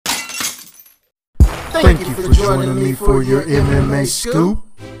Thank you for joining me for your MMA scoop.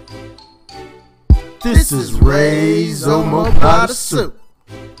 This is Ray's Omoplata Soup.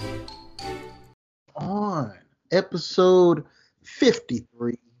 On episode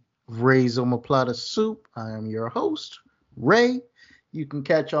 53 of Ray's Omoplata Soup, I am your host, Ray. You can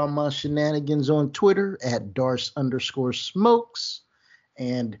catch all my shenanigans on Twitter at Darce_smokes.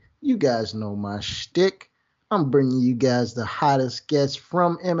 And you guys know my shtick. I'm bringing you guys the hottest guests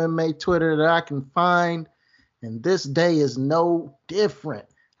from MMA Twitter that I can find. And this day is no different.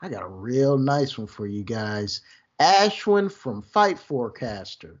 I got a real nice one for you guys. Ashwin from Fight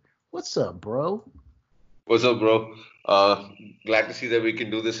Forcaster. What's up, bro? What's up, bro? Glad to see that we can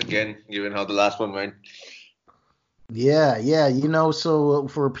do this again, given how the last one went. Yeah. So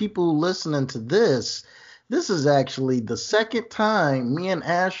for people listening to this is actually the second time me and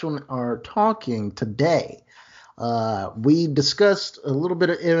Ashwin are talking today. We discussed a little bit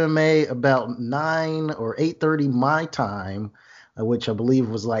of MMA about 9 or 8:30 my time, which I believe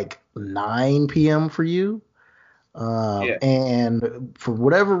was like 9 p.m. for you. Yeah. And for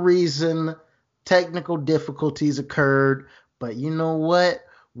whatever reason, technical difficulties occurred. But you know what?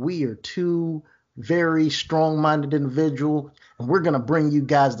 We are two very strong-minded individuals, and we're going to bring you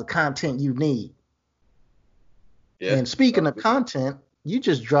guys the content you need. Yeah. And speaking of content, you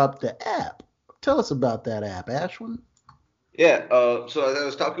just dropped the app. Tell us about that app, Ashwin. Yeah. So as I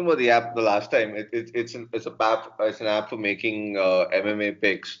was talking about the app the last time, it's an app for making MMA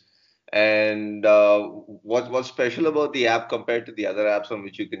picks. And what's special about the app compared to the other apps on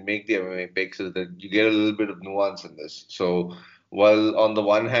which you can make the MMA picks is that you get a little bit of nuance in this. So while on the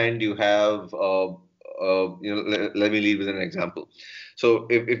one hand you have let me lead with an example. So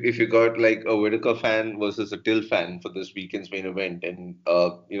if you got like a Whitaker fan versus a Till fan for this weekend's main event, and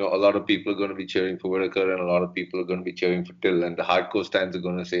a lot of people are going to be cheering for Whitaker and a lot of people are going to be cheering for Till, and the hardcore stands are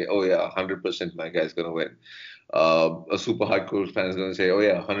going to say, oh yeah, 100% my guy's going to win. A super hardcore fan is going to say, oh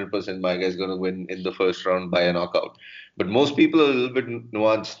yeah, 100% my guy's going to win in the first round by a knockout. But most people are a little bit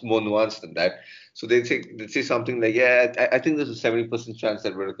more nuanced than that. So they'd say something like, yeah, I think there's a 70% chance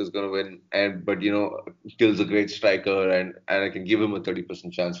that Whitaker's going to win, but Till's a great striker, and I can give him a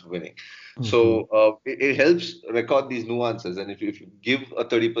 30% chance of winning. Mm-hmm. So it helps record these nuances, and if you give a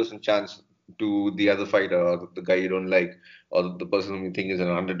 30% chance to the other fighter or the guy you don't like or the person whom you think is an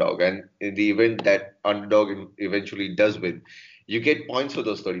underdog, and in the event that underdog eventually does win, you get points for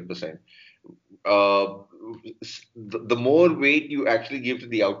those 30%. The more weight you actually give to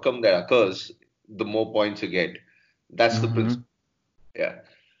the outcome that occurs, the more points you get. That's the principle. Yeah.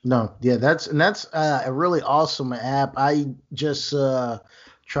 No, yeah, that's a really awesome app. I just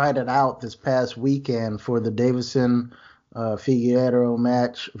tried it out this past weekend for the Davison Figueiredo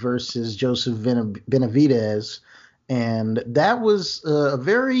match versus Joseph Benavidez, and that was a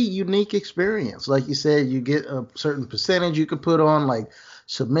very unique experience. Like you said, you get a certain percentage you could put on, like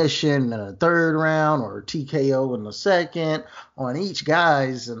submission in a third round or TKO in the second on each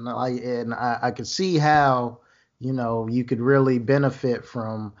guys, and I could see how you could really benefit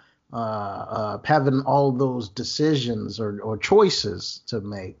from having all those decisions or choices to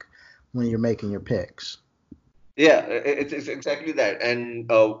make when you're making your picks. Yeah, it's exactly that. And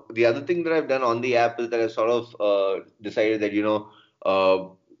the other thing that I've done on the app is that I've sort of decided that you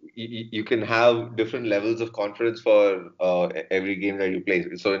can have different levels of confidence for every game that you play.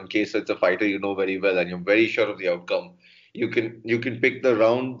 So in case it's a fighter you know very well and you're very sure of the outcome, you can pick the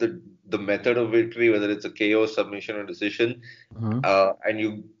round, the method of victory, whether it's a KO, submission, or decision, and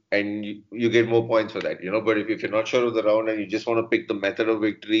you get more points for that. But if you're not sure of the round and you just want to pick the method of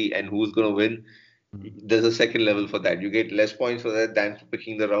victory and who's going to win, there's a second level for that. You get less points for that than for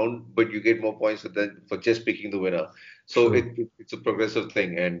picking the round, but you get more points for just picking the winner. So it's a progressive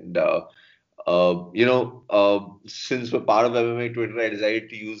thing. And since we're part of MMA Twitter, I decided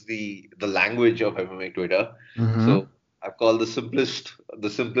to use the language of MMA Twitter. Mm-hmm. So I've called the simplest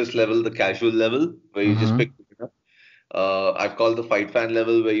level the casual level, where you just pick the winner. I've called the fight fan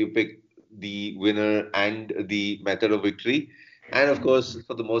level, where you pick the winner and the method of victory. And of course,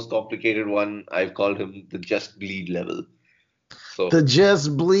 for the most complicated one, I've called him the just bleed level. So the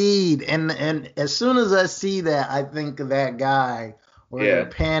just bleed, and as soon as I see that, I think of that guy where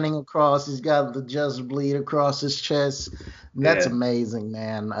panning across, he's got the just bleed across his chest. That's amazing,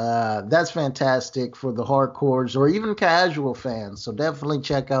 man. That's fantastic for the hardcores or even casual fans. So definitely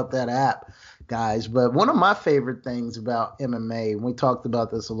check out that app, guys. But one of my favorite things about MMA, and we talked about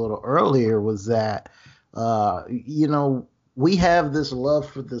this a little earlier, was that we have this love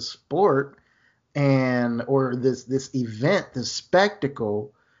for this sport or this event, this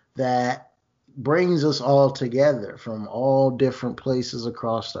spectacle that brings us all together from all different places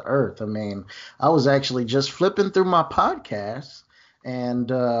across the earth. I mean, I was actually just flipping through my podcast,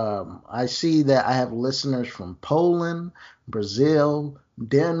 and I see that I have listeners from Poland, Brazil,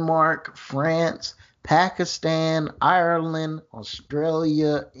 Denmark, France, Pakistan, Ireland,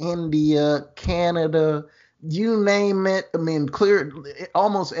 Australia, India, Canada, you name it. I mean, clear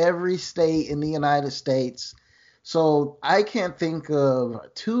almost every state in the United States. So I can't think of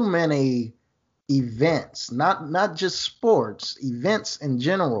too many events, not just sports, events in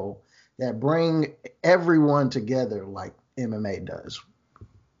general that bring everyone together like MMA does.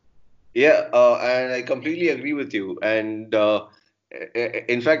 Yeah, and I completely agree with you. And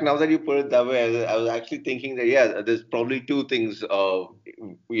in fact, now that you put it that way, I was actually thinking that yeah, there's probably two things,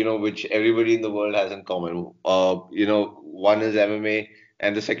 which everybody in the world has in common. One is MMA,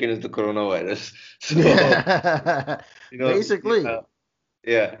 and the second is the coronavirus. So, you know, Basically. uh,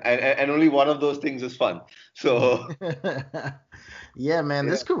 yeah, and only one of those things is fun. So, Yeah, man,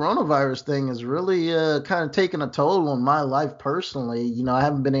 yeah, this coronavirus thing is really kind of taking a toll on my life personally. I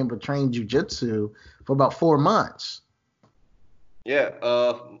haven't been able to train jujitsu for about 4 months. yeah.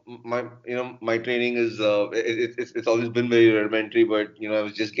 My training is it's always been very rudimentary, but I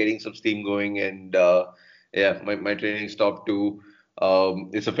was just getting some steam going, and yeah, my training stopped too.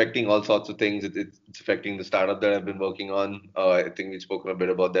 It's affecting all sorts of things. It's affecting the startup that I've been working on. I think we've spoken a bit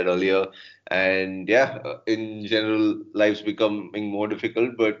about that earlier, and yeah, in general, life's becoming more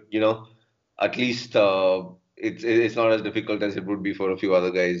difficult, but at least it's not as difficult as it would be for a few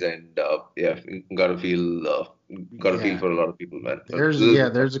other guys, and yeah, gotta feel Yeah. for a lot of people, man. A There's little yeah,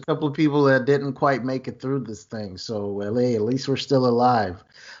 bit. there's a couple of people that didn't quite make it through this thing. So, well, hey, at least we're still alive.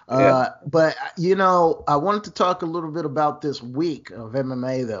 Yeah. But I wanted to talk a little bit about this week of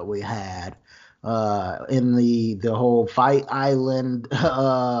MMA that we had in the whole Fight Island,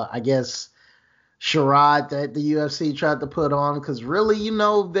 I guess, charade that the UFC tried to put on. Because really,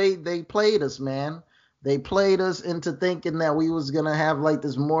 they played us, man. They played us into thinking that we was gonna have like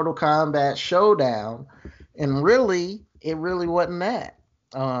this Mortal Kombat showdown, and really, it really wasn't that.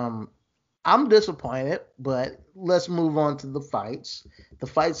 Um, I'm disappointed, but let's move on to the fights. The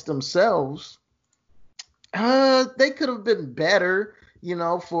fights themselves, they could have been better,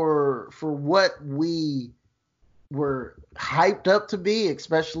 for what we were hyped up to be,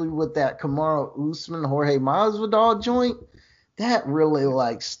 especially with that Kamaru Usman Jorge Masvidal joint. That really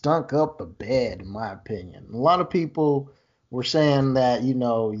like stunk up the bed, in my opinion. A lot of people were saying that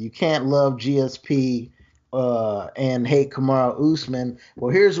you can't love GSP and hate Kamaru Usman.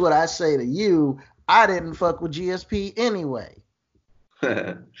 Well, here's what I say to you: I didn't fuck with GSP anyway.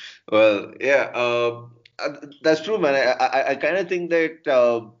 Well, yeah, that's true, man. I kind of think that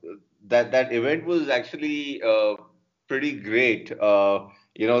that event was actually pretty great.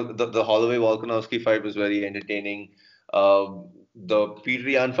 The Holloway Volkanovski fight was very entertaining. The Peter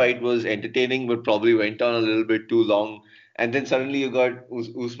Yan fight was entertaining, but probably went on a little bit too long. And then suddenly you got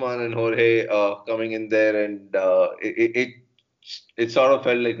Usman and Jorge coming in there, and it sort of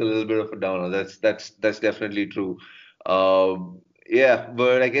felt like a little bit of a downer. That's definitely true. Yeah,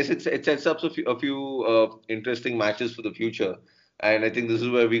 but I guess it sets up a few interesting matches for the future, and I think this is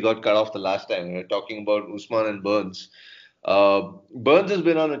where we got cut off the last time. We were talking about Usman and Burns. Burns has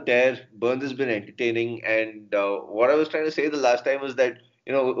been on a tear. Burns has been entertaining, and what I was trying to say the last time was that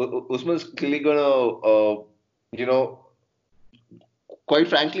Usman's clearly gonna you know quite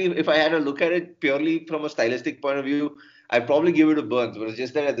frankly, if I had to look at it purely from a stylistic point of view, I'd probably give it to Burns. But it's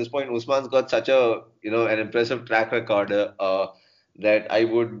just that at this point, Usman's got such a an impressive track record that I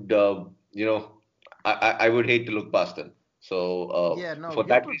would I would hate to look past him. So Yeah, no, for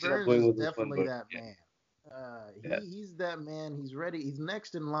that Gilbert reason, I'm Burns going is with Usman. definitely But that yeah, man. yeah, He's that man. He's ready. He's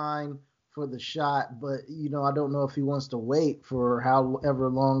next in line for the shot, but I don't know if he wants to wait for however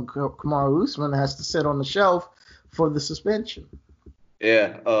long Kamaru Usman has to sit on the shelf for the suspension.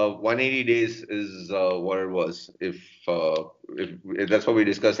 yeah. 180 days is what it was. If that's what we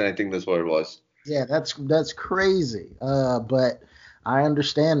discussed, and I think that's what it was. Yeah, that's crazy. But I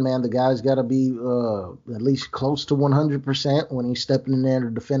understand, man. The guy's got to be at least close to 100% when he's stepping in there to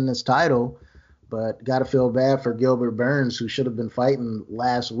defend this title. But got to feel bad for Gilbert Burns, who should have been fighting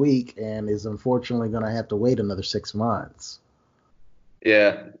last week and is unfortunately going to have to wait another 6 months.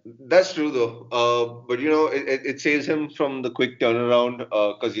 Yeah, that's true though. But it saves him from the quick turnaround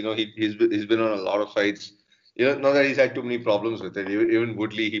because he's been on a lot of fights. Not that he's had too many problems with it. Even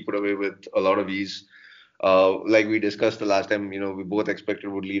Woodley he put away with a lot of ease. Like we discussed the last time, we both expected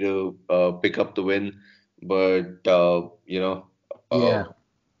Woodley to pick up the win, but uh, Yeah,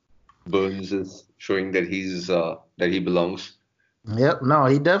 Burns is showing that he belongs. Yep, no,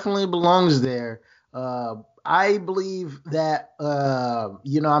 he definitely belongs there. I believe that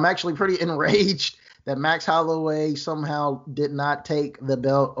I'm actually pretty enraged that Max Holloway somehow did not take the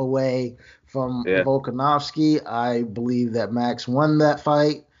belt away from Yeah, Volkanovski. I believe that Max won that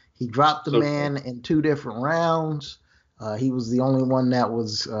fight. He dropped the so true. man in two different rounds. He was the only one that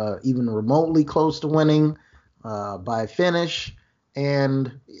was even remotely close to winning by finish.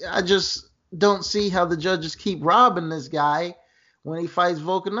 And I just don't see how the judges keep robbing this guy when he fights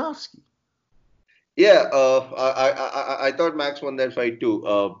Volkanovski. Yeah, I thought Max won that fight too.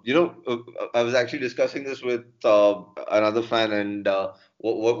 I was actually discussing this with another fan, and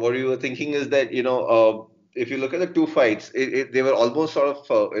what we were thinking is that if you look at the two fights, they were almost sort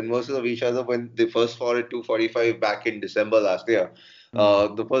of inverses of each other when they first fought at 245 back in December last year.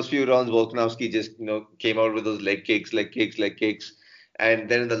 Mm, The first few rounds, Volkanovski just came out with those leg kicks, leg kicks, leg kicks, and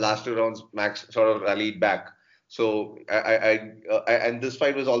then in the last two rounds, Max sort of rallied back. So and this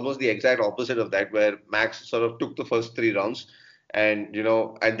fight was almost the exact opposite of that, where Max sort of took the first three rounds, and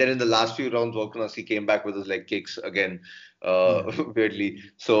and then in the last few rounds, Volkanovski came back with his leg kicks again, yeah, weirdly.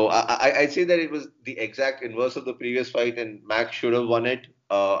 So I'd say that it was the exact inverse of the previous fight, and Max should have won it.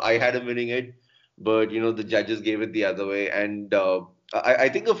 I had him winning it, but the judges gave it the other way, and I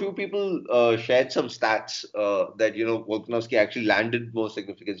think a few people shared some stats that Volkanovski actually landed more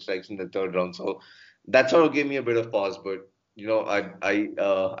significant strikes in the third round. So that sort of gave me a bit of pause, but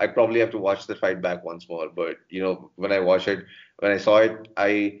I probably have to watch the fight back once more. But when I watch it, when I saw it,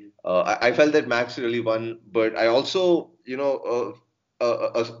 I felt that Max really won, but I also I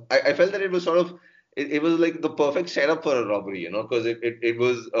felt that it was sort of it was like the perfect setup for a robbery, because it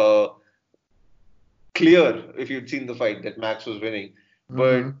was clear if you'd seen the fight that Max was winning.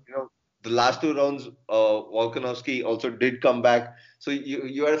 But hmm the last two rounds, Volkanovski also did come back. So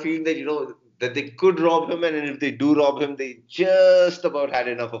you had a feeling that that they could rob him, and if they do rob him, they just about had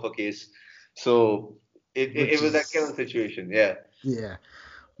enough of a case. So it which was that kind is of situation. Yeah. yeah.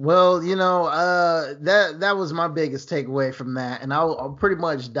 Well, that was my biggest takeaway from that, and I'll pretty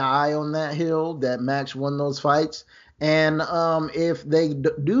much die on that hill that Max won those fights. And if they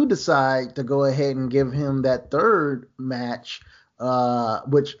do decide to go ahead and give him that third match,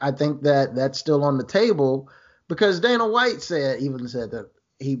 which I think that that's still on the table, because Dana White even said that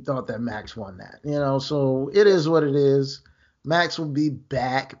he thought that Max won that. So it Yeah. is what it is. Max will be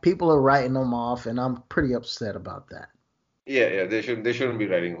back. People are writing him off, and I'm pretty upset about that. Yeah, they shouldn't be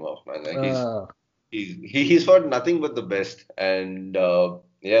writing him off, man. Like Uh, he's fought nothing but the best, and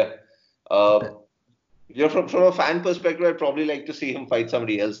yeah. Uh, from a fan perspective, I'd probably like to see him fight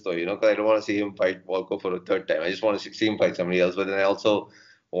somebody else, though, because I don't want to see him fight Volkov for a third time. I just want to see him fight somebody else, but then I also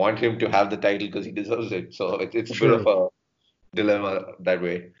want him to have the title because he deserves it. So it's a bit of True. a dilemma that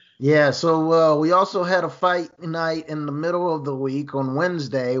way. Yeah, so we also had a fight night in the middle of the week on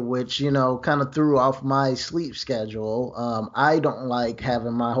Wednesday, which, kind of threw off my sleep schedule. I don't like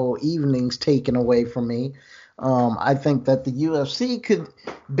having my whole evenings taken away from me. I think that the UFC could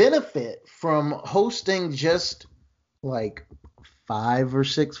benefit from hosting just like 5 or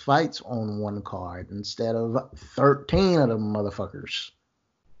 6 fights on one card instead of 13 of them motherfuckers.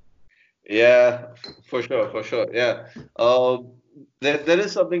 Yeah, for sure, for sure. Yeah. Uh, there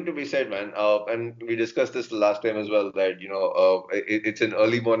is something to be said, man. And we discussed this the last time as well that, it's an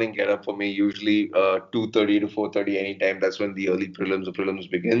early morning get up for me, usually 2:30 to 4:30 anytime. That's when the early prelims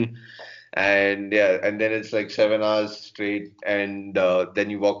begin. And yeah, and then it's like 7 hours straight, and then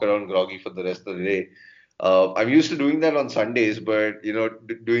you walk around groggy for the rest of the day. I'm used to doing that on Sundays, but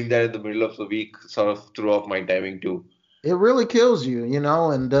doing that in the middle of the week sort of threw off my timing too. It really kills you,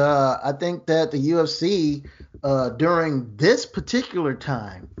 and I think that the UFC during this particular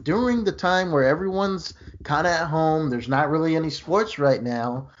time, during the time where everyone's kind of at home, there's not really any sports right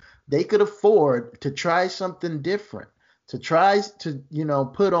now, they could afford to try something different, to try to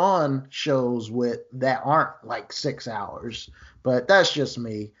put on shows with that aren't like 6 hours. But that's just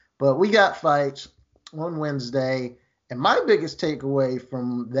me. But we got fights on Wednesday. And my biggest takeaway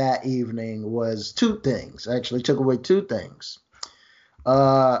from that evening was two things. I actually took away two things.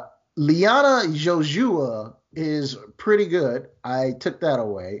 Uh, Liana Jojua is pretty good. I took that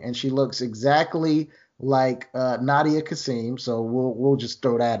away, and she looks exactly like Nadia Kasim, so we'll just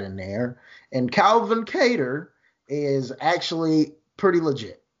throw that in there. And Calvin Cater is actually pretty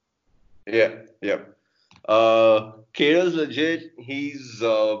legit. Yeah, yeah. Kato's legit. He's,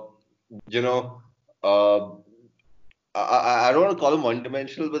 you know, uh, I don't want to call him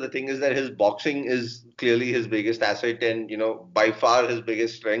one-dimensional, but the thing is that his boxing is clearly his biggest asset and, by far his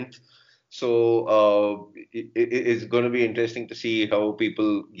biggest strength. So it's going to be interesting to see how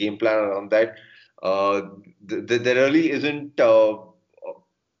people game plan around that. Uh, there really isn't.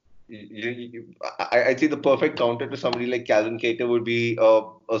 I'd say the perfect counter to somebody like Calvin Cater would be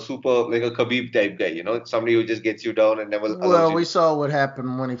a super like a Khabib type guy. Somebody who just gets you down and never allows Well, you we to. saw what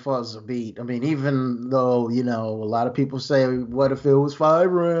happened when he fought Zabit. I mean, even though, a lot of people say, what if it was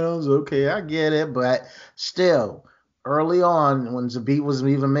 5 rounds? Okay, I get it. But still, early on, when Zabit was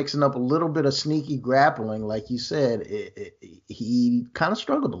even mixing up a little bit of sneaky grappling, like you said, he kind of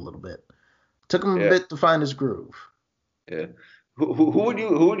struggled a little bit. Took him a Yeah, bit to find his groove. yeah. Who would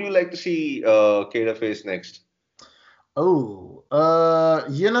you like to see Cater face next? Oh,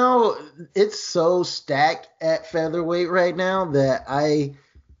 it's so stacked at featherweight right now that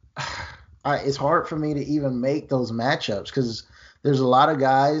it's hard for me to even make those matchups because there's a lot of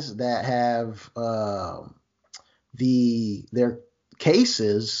guys that have their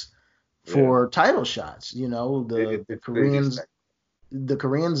cases Yeah, for title shots. The it's crazy Koreans, stack. the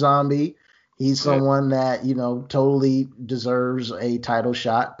Korean Zombie. He's Yeah, someone that totally deserves a title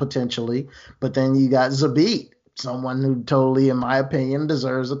shot potentially. But then you got Zabit, someone who totally, in my opinion,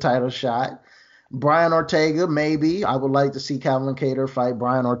 deserves a title shot. Brian Ortega, maybe. I would like to see Calvin Cater fight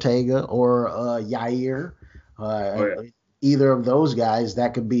Brian Ortega or Yair. oh yeah, Either of those guys,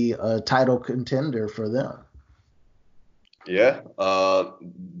 that could be a title contender for them. yeah.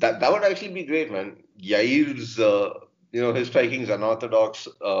 That would actually be great, man. Yair's his striking is unorthodox,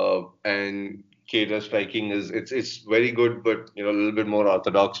 and Cater's striking it's very good, but a little bit more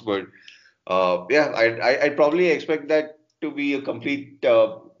orthodox. But yeah, I'd probably expect that to be a complete.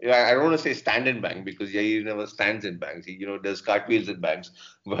 I don't want to say stand in bank because Yair never stands in banks. He does cartwheels in banks.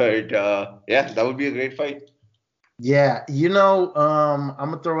 But yeah, that would be a great fight. Yeah, I'm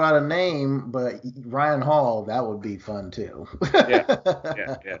gonna throw out a name, but Ryan Hall, that would be fun too. Yeah,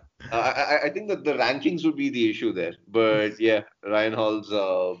 yeah, yeah. I think that the rankings would be the issue there. But yeah, Ryan Hall's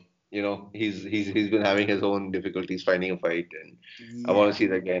he's been having his own difficulties finding a fight, and I want to Yeah,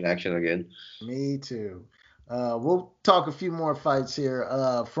 see that guy in action again. me too. We'll talk a few more fights here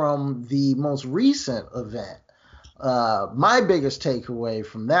from the most recent event. My biggest takeaway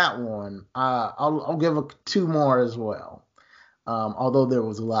from that one, I'll give two more as well. Although there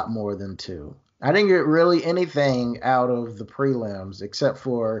was a lot more than two. I didn't get really anything out of the prelims except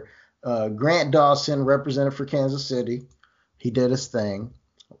for Grant Dawson, represented for Kansas City. He did his thing.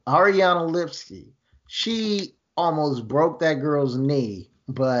 Ariana Lipsky, she almost broke that girl's knee,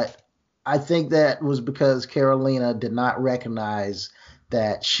 but I think that was because Carolina did not recognize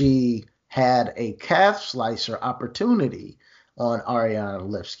that she had a calf slicer opportunity on Ariana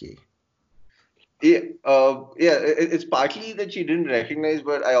Lipsky. Yeah, yeah. It's partly that she didn't recognize,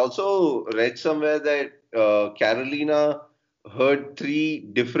 but I also read somewhere that Carolina heard three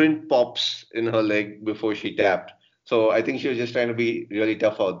different pops in her leg before she tapped. So I think she was just trying to be really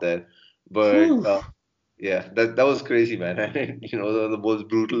tough out there. But Whew. yeah, that was crazy, man. The most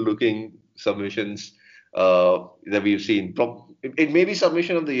brutal looking submissions that we've seen. It may be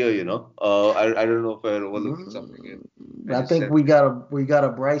submission of the year. I don't know if we're overlooking something here. Mm, I I just think said. we got a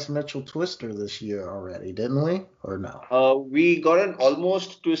Bryce Mitchell twister this year already, didn't we? Or no? We got an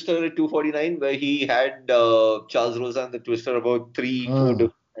almost twister at 249 where he had Charles Rosa and the twister about three, four Mm,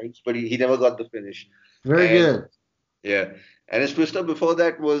 different times, but he never got the finish. very And good. yeah, and his twister before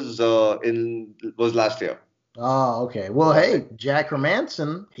that was last year. Oh, okay. Well, Uh, hey, Jack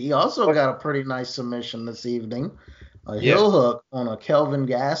Hermanson, he also but got a pretty nice submission this evening. A yeah, heel hook on a Kelvin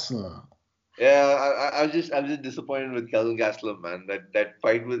Gastelum. yeah, I'm just disappointed with Kelvin Gastelum, man. That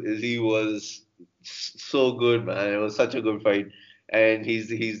fight with Izzy was so good, man. It was such a good fight, and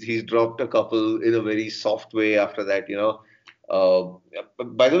he's dropped a couple in a very soft way after that. Yeah,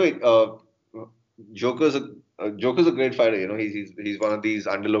 by the way, Joker's a great fighter. He's one of these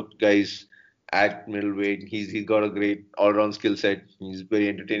underlooked guys at middleweight. He's got a great all round skill set. He's very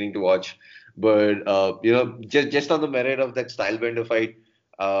entertaining to watch. But just on the merit of that style bender fight.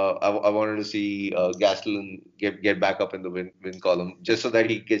 I wanted to see Gastelum get back up in the win column just so that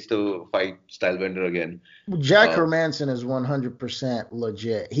he gets to fight Stylebender again. Jack Uh, Hermanson is 100%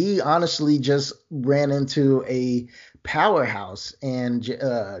 legit. He honestly just ran into a powerhouse and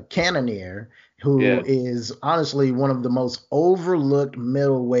Cannonier, who yeah, is honestly one of the most overlooked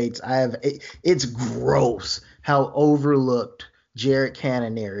middleweights I have. It's gross how overlooked Jarrett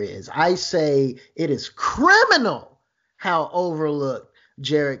Cannonier is. I say it is criminal how overlooked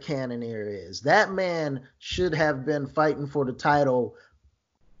Jarrett Cannonier is. That man should have been fighting for the title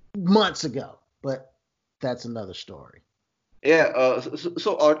months ago, but that's another story. yeah.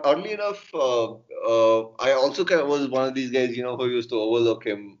 So oddly enough, I also kind of was one of these guys, who used to overlook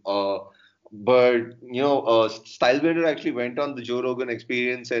him. But Stylebender actually went on the Joe Rogan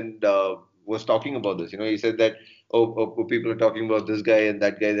Experience and was talking about this. He said that people are talking about this guy and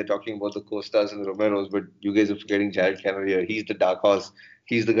that guy. They're talking about the Costas and the Romeros, but you guys are forgetting Jared Cannonier. He's the dark horse.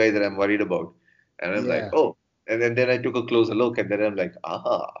 He's the guy that I'm worried about. And I'm like, Yeah. oh. And then I took a closer look, and then I'm like,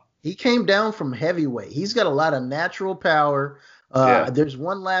 aha, He came down from heavyweight. He's got a lot of natural power. yeah, There's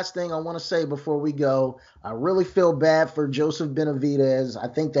one last thing I want to say before we go. I really feel bad for Joseph Benavidez. I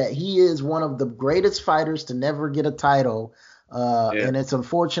think that he is one of the greatest fighters to never get a title. yeah. And it's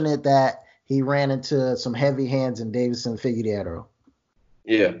unfortunate that he ran into some heavy hands in Davison Figueiredo.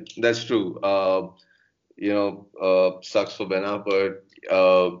 Yeah, that's true. Sucks for Bena, but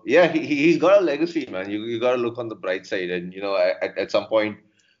yeah, he's got a legacy, man. You got to look on the bright side, and at some point,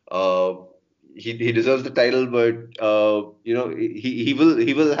 uh, he deserves the title, but he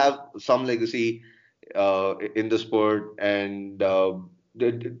will have some legacy in the sport. And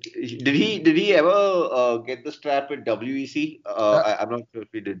did he ever get the strap at WEC? Uh, I'm not sure if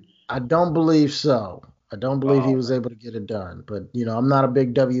he did. I don't believe so. I don't believe he Oh, was able to get it done. But, I'm not a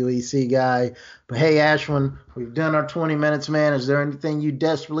big WEC guy. But hey, Ashwin, we've done our 20 minutes, man. Is there anything you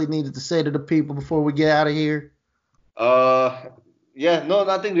desperately needed to say to the people before we get out of here? Uh, yeah, no,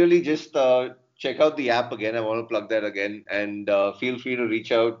 nothing really. Just check out the app again. I want to plug that again, and feel free to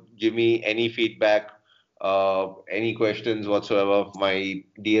reach out. Give me any feedback, any questions whatsoever. My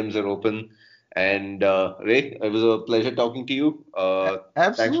DMs are open. And Ray, it was a pleasure talking to you. Thanks for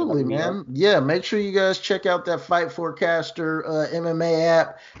Absolutely, having me on. man. Yeah, make sure you guys check out that Fight Forecaster MMA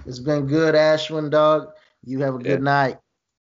app. It's been good, Ashwin, dog. You have a Yeah, good night.